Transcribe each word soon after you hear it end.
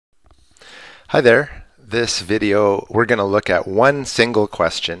Hi there. This video, we're going to look at one single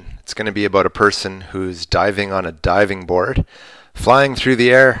question. It's going to be about a person who's diving on a diving board, flying through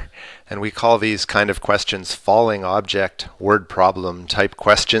the air, and we call these kind of questions falling object word problem type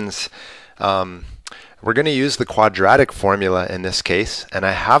questions. We're going to use the quadratic formula in this case, and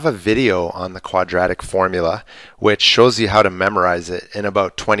I have a video on the quadratic formula which shows you how to memorize it in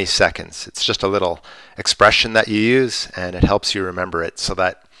about 20 seconds. It's just a little expression that you use, and it helps you remember it so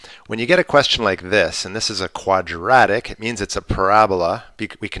that when you get a question like this, and this is a quadratic, it means it's a parabola.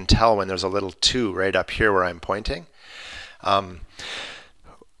 We can tell when there's a little 2 right up here where I'm pointing.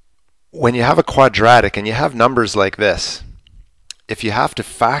 When you have a quadratic and you have numbers like this, if you have to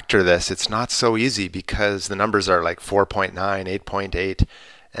factor this, it's not so easy because the numbers are like 4.9, 8.8,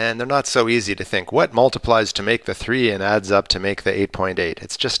 and they're not so easy to think what multiplies to make the 3 and adds up to make the 8.8.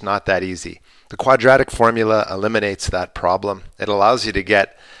 It's just not that easy. The quadratic formula eliminates that problem. It allows you to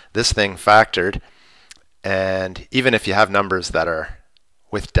get this thing factored, and even if you have numbers that are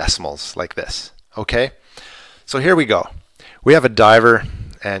with decimals like this. Okay, so here we go. We have a diver,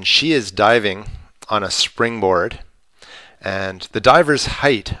 and she is diving on a springboard, and the diver's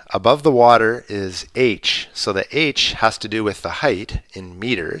height above the water is h. So the h has to do with the height in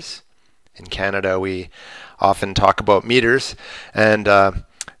meters. In Canada, we often talk about meters, and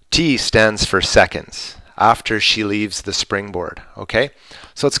t stands for seconds after she leaves the springboard. Okay,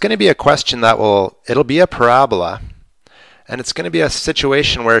 so it's going to be a question that it'll be a parabola, and it's going to be a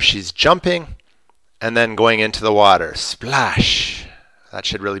situation where she's jumping and then going into the water. Splash! That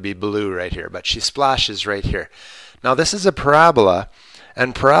should really be blue right here, but she splashes right here. Now this is a parabola,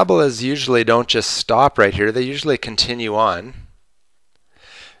 and parabolas usually don't just stop right here, they usually continue on.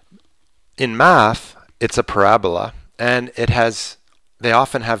 In math, it's a parabola, and they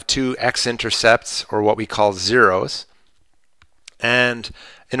often have 2 x-intercepts, or what we call zeros. And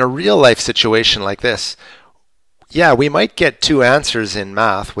in a real life situation like this, yeah, we might get 2 answers in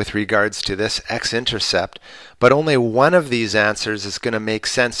math with regards to this x-intercept, but only one of these answers is going to make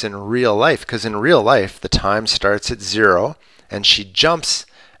sense in real life, because in real life the time starts at 0 and she jumps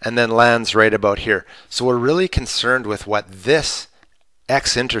and then lands right about here. So we're really concerned with what this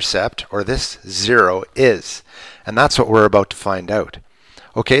x-intercept or this 0 is, and that's what we're about to find out.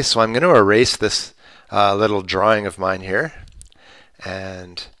 Okay, so I'm going to erase this little drawing of mine here,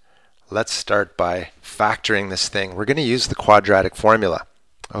 and let's start by factoring this thing. We're going to use the quadratic formula.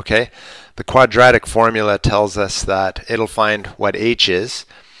 Okay, the quadratic formula tells us that it'll find what h is.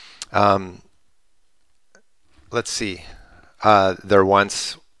 Let's see. There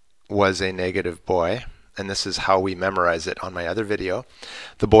once was a negative boy, and this is how we memorize it on my other video.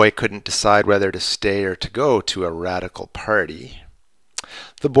 The boy couldn't decide whether to stay or to go to a radical party.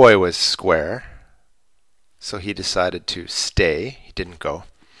 The boy was square, so he decided to stay. He didn't go.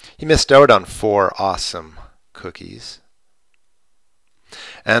 He missed out on 4 awesome cookies.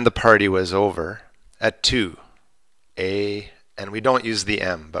 And the party was over at 2a, and we don't use the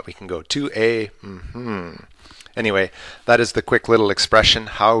m, but we can go 2a. Anyway, that is the quick little expression,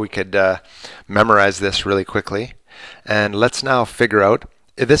 how we could memorize this really quickly. And let's now figure out,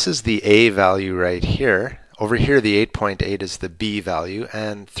 this is the a value right here. Over here, the 8.8 is the b value,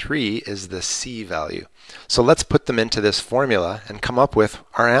 and 3 is the c value. So let's put them into this formula and come up with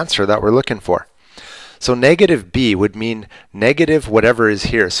our answer that we're looking for. So negative b would mean negative whatever is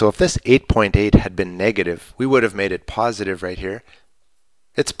here. So if this 8.8 had been negative, we would have made it positive right here.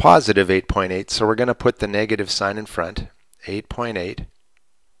 It's positive 8.8, so we're going to put the negative sign in front, 8.8.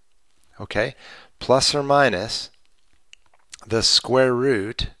 Okay, plus or minus the square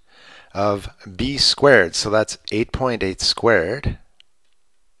root of b squared. So that's 8.8 squared.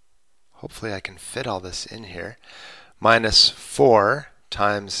 Hopefully I can fit all this in here. Minus 4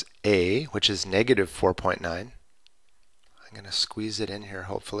 times a, which is negative 4.9. I'm going to squeeze it in here,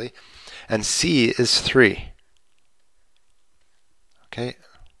 hopefully. And c is 3. Okay.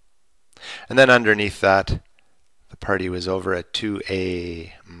 And then underneath that, the party was over at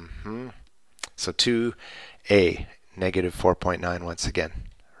 2a. So 2a, negative 4.9 once again,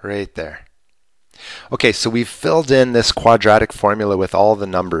 right there. Okay, so we've filled in this quadratic formula with all the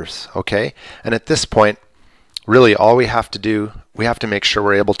numbers, okay? And at this point, really all we have to do, we have to make sure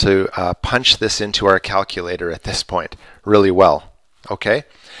we're able to punch this into our calculator at this point really well, okay?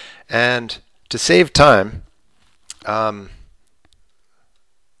 And to save time, I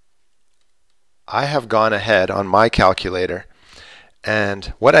have gone ahead on my calculator,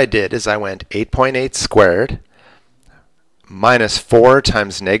 and what I did is I went 8.8 squared minus 4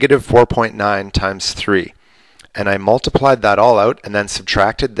 times negative 4.9 times 3. And I multiplied that all out and then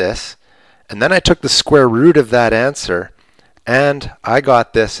subtracted this. And then I took the square root of that answer And I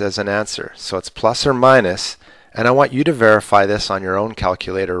got this as an answer. So it's plus or minus, and I want you to verify this on your own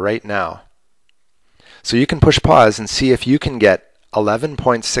calculator right now. So you can push pause and see if you can get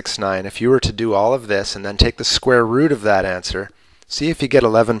 11.69. If you were to do all of this and then take the square root of that answer, see if you get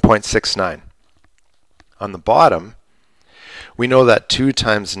 11.69. On the bottom, we know that 2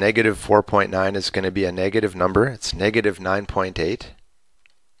 times negative 4.9 is going to be a negative number. It's negative 9.8.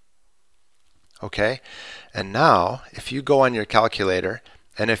 Okay, and now if you go on your calculator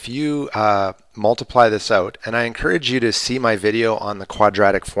and if you multiply this out, and I encourage you to see my video on the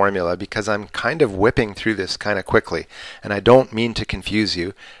quadratic formula because I'm kind of whipping through this kind of quickly, and I don't mean to confuse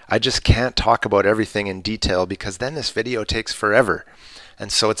you. I just can't talk about everything in detail because then this video takes forever.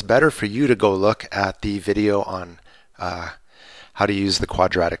 And so it's better for you to go look at the video on how to use the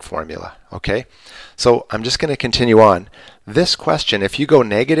quadratic formula. Okay, so I'm just going to continue on. This question, if you go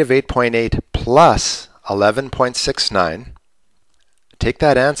negative 8.8 plus 11.69, take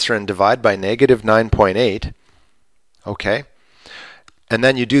that answer and divide by negative 9.8, okay? And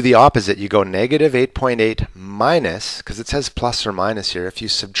then you do the opposite. You go negative 8.8 minus, because it says plus or minus here, if you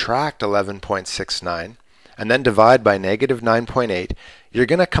subtract 11.69 and then divide by negative 9.8, you're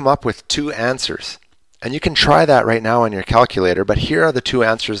going to come up with 2 answers. And you can try that right now on your calculator, but here are the 2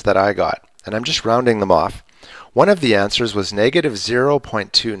 answers that I got. And I'm just rounding them off. One of the answers was negative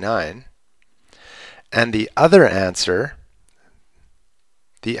 0.29, and the other answer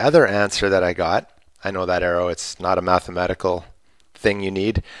that I got, I know that arrow, it's not a mathematical thing you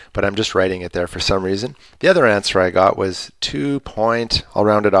need, but I'm just writing it there for some reason. The other answer I got was I'll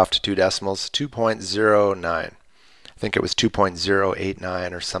round it off to 2 decimals, 2.09. I think it was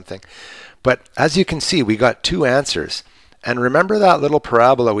 2.089 or something. But as you can see, we got 2 answers. And remember that little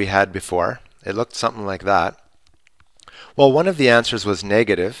parabola we had before? It looked something like that. Well, one of the answers was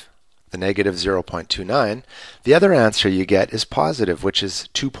negative, the negative 0.29. The other answer you get is positive, which is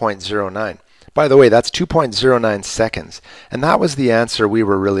 2.09. By the way, that's 2.09 seconds. And that was the answer we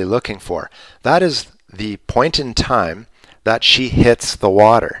were really looking for. That is the point in time that she hits the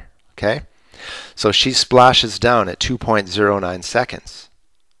water. Okay? So she splashes down at 2.09 seconds.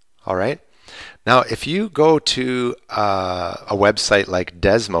 All right? Now, if you go to a website like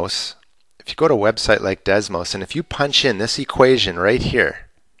Desmos, and if you punch in this equation right here,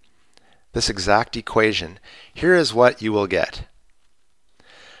 this exact equation, here is what you will get.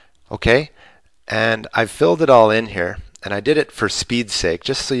 Okay? And I've filled it all in here, and I did it for speed's sake,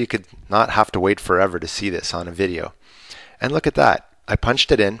 just so you could not have to wait forever to see this on a video. And look at that. I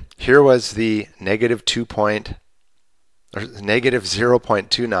punched it in. Here was the negative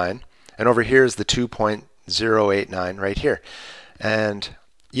 0.29, and over here is the 2.089 right here. And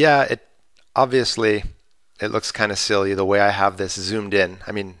yeah, obviously it looks kind of silly the way I have this zoomed in.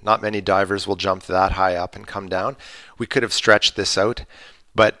 I mean, not many divers will jump that high up and come down. We could have stretched this out,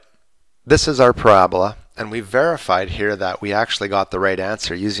 but this is our parabola, and we verified here that we actually got the right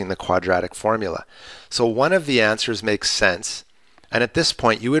answer using the quadratic formula. So one of the answers makes sense, and at this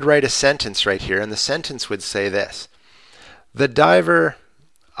point you would write a sentence right here, and the sentence would say this. The diver,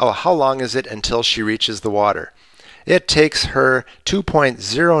 how long is it until she reaches the water? It takes her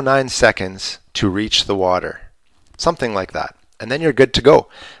 2.09 seconds to reach the water. Something like that. And then you're good to go.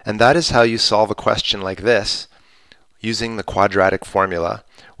 And that is how you solve a question like this using the quadratic formula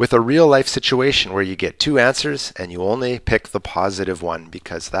with a real life situation where you get 2 answers and you only pick the positive one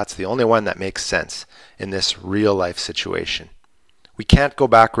because that's the only one that makes sense in this real life situation. We can't go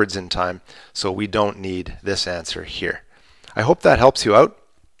backwards in time, so we don't need this answer here. I hope that helps you out.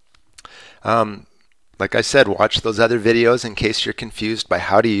 Like I said, watch those other videos in case you're confused by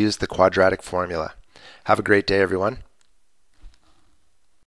how to use the quadratic formula. Have a great day, everyone.